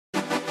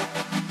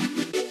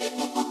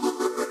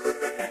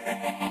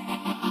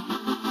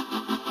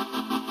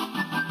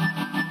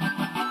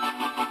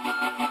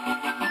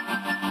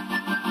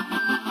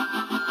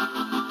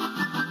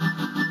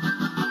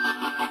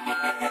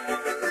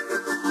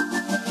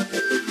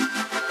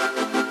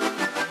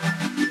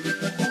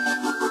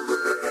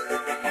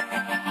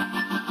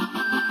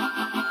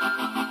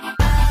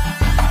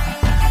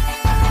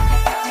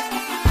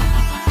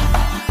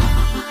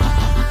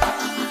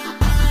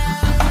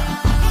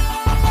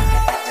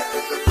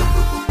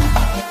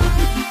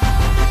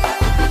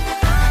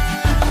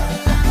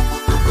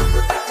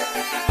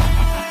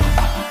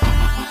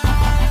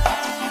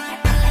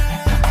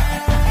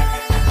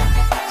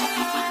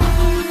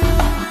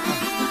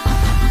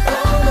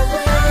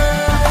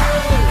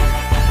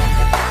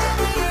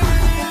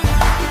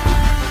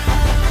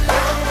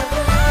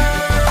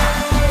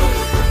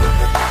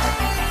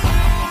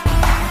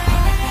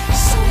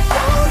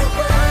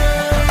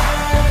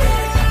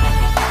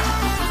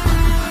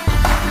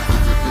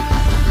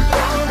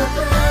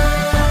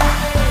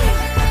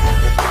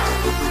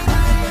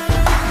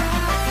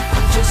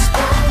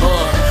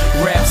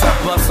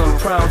them.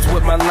 Problems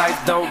with my life,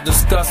 don't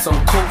discuss them.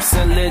 Coops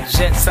and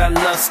Legits, I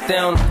lust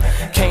them.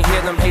 Can't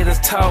hear them haters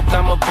talk,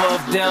 I'm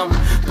above them.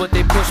 But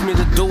they push me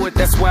to do it,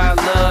 that's why I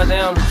love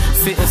them.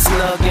 Fitting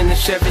snug in the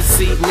Chevy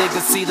seat,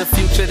 niggas see the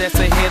future that's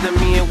ahead of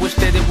me and wish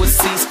that it would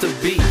cease to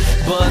be.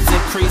 Buzz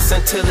increased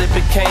until it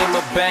became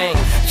a bang.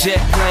 Jet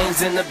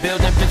planes in the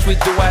building, bitch, we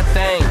do our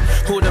thing.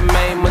 Who the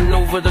main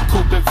maneuver, the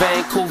coupe in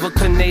Vancouver.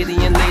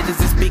 Canadian ladies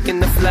is speaking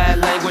the fly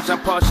language, I'm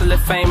partially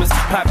famous,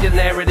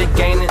 popularity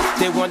gaining.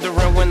 They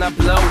wondering when I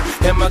blow,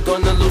 am I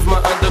gonna lose my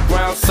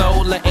underground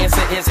soul? The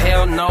answer is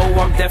hell no,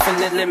 I'm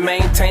definitely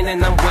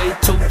maintaining, I'm way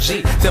too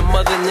G. Them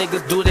other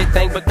niggas do their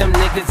thing, but them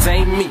niggas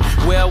ain't me.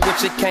 Well,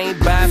 what you can't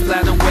buy,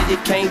 fly the way you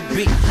can't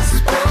beat.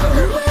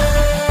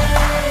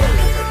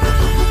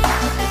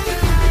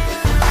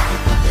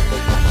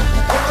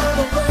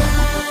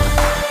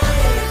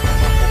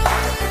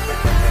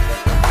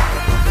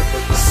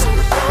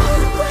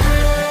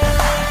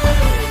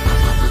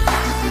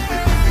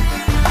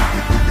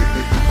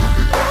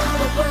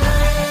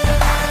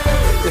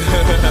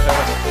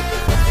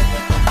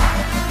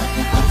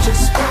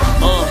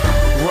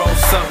 Roll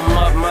something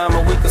up,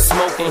 mama, we can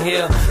smoke in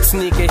here.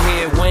 Sneaker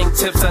head,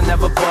 wingtips, I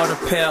never bought a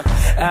pair.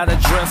 Out of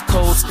dress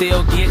code,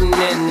 still getting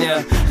in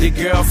there. The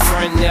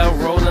girlfriend now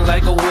rolling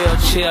like a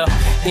wheelchair.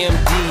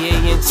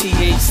 MDA and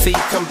THC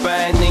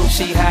combining.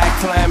 She high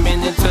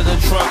climbing into the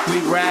trunk, we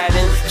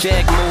riding.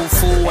 Jag move,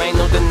 fool, ain't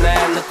no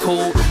denying the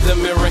cool. The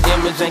mirror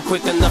image ain't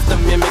quick enough to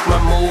mimic my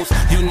moves.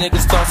 You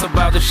niggas thoughts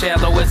about the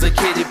shallow as a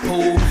kiddie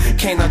pool.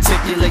 Can't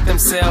articulate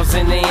themselves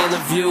in their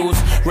interviews.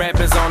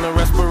 Rappers on a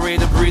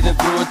respirator, breathing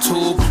through a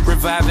tube.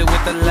 Revive it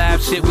with the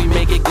live shit, we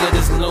make it good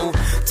as new.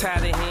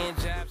 Tired of hand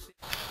jobs.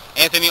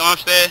 Anthony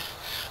Arnstead,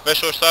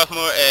 redshirt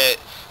sophomore at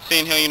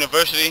Seton Hill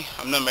University.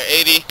 I'm number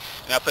 80,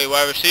 and I play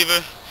wide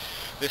receiver.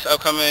 This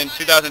upcoming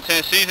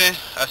 2010 season,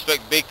 I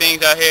expect big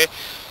things out here,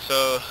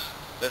 so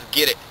let's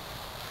get it.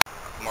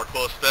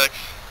 Marquell Specks,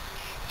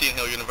 Seton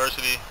Hill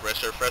University,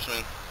 redshirt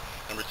freshman,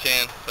 number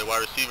 10, play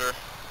wide receiver.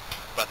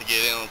 About to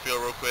get in on the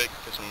field real quick,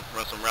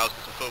 run some routes,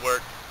 get some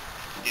footwork.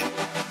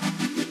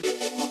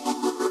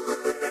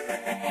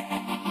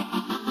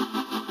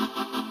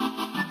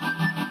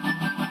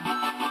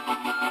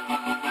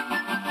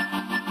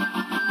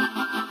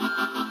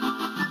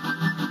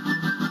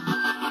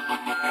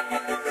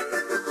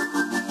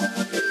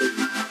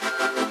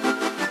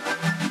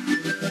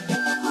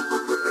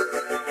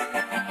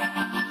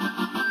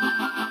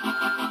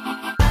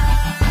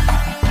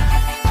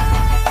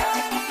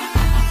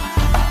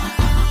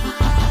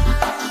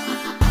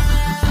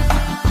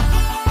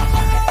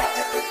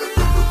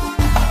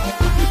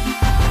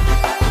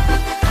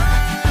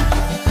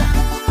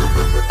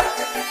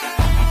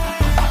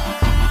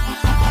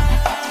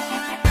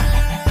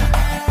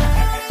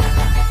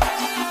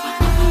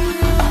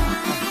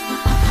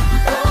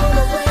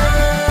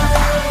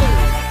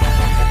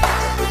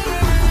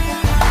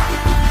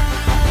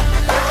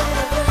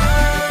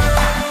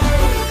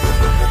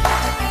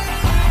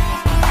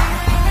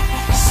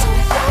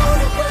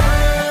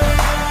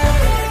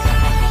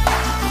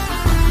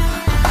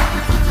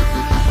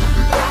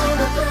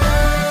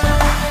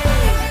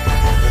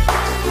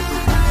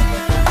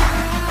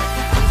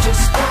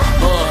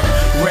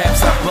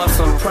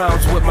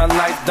 Problems with my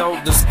life,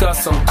 don't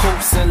discuss them.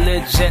 Coops and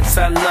Legits,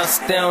 I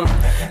lust them.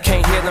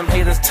 Can't hear them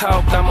haters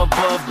talk, I'm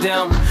above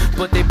them.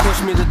 But they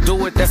push me to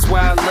do it, that's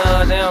why I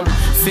love them.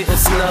 Fitting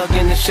snug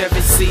in the Chevy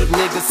seat,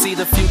 niggas see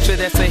the future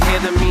that's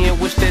ahead of me and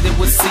wish that it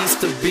would cease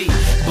to be.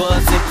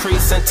 Buzz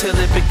increased until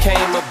it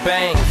became a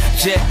bang.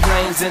 Jet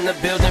planes in the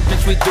building,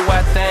 bitch, we do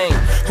our thing.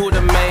 Who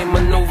the main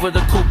maneuver,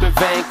 the coupe in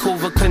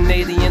Vancouver.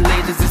 Canadian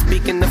ladies is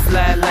speaking the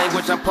fly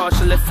language, I'm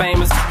partially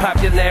famous,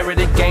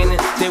 popularity gaining.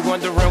 They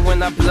wondering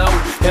when I blow,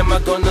 am I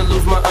gonna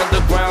lose my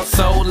underground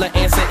soul? The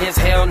answer is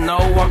hell no,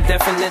 I'm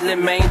definitely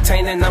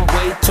maintaining, I'm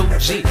way too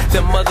G.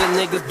 Them other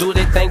niggas do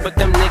their thing, but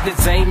them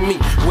niggas ain't me.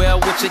 Well,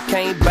 what you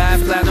can't buy,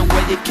 fly the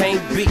way you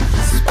can't beat.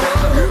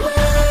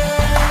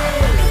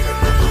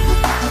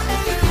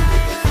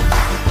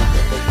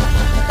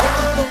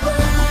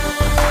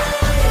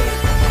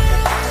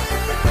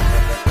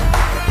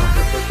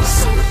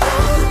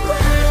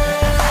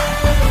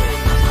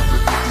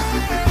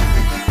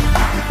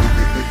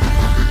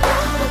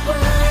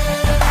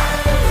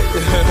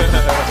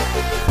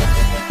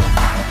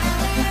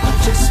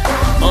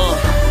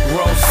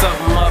 Roll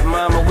something up,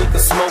 mama, we can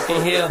smoke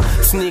in here.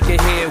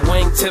 Sneaker head,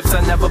 wingtips,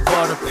 I never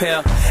bought a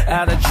pair.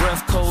 Out of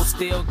dress code,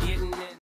 still getting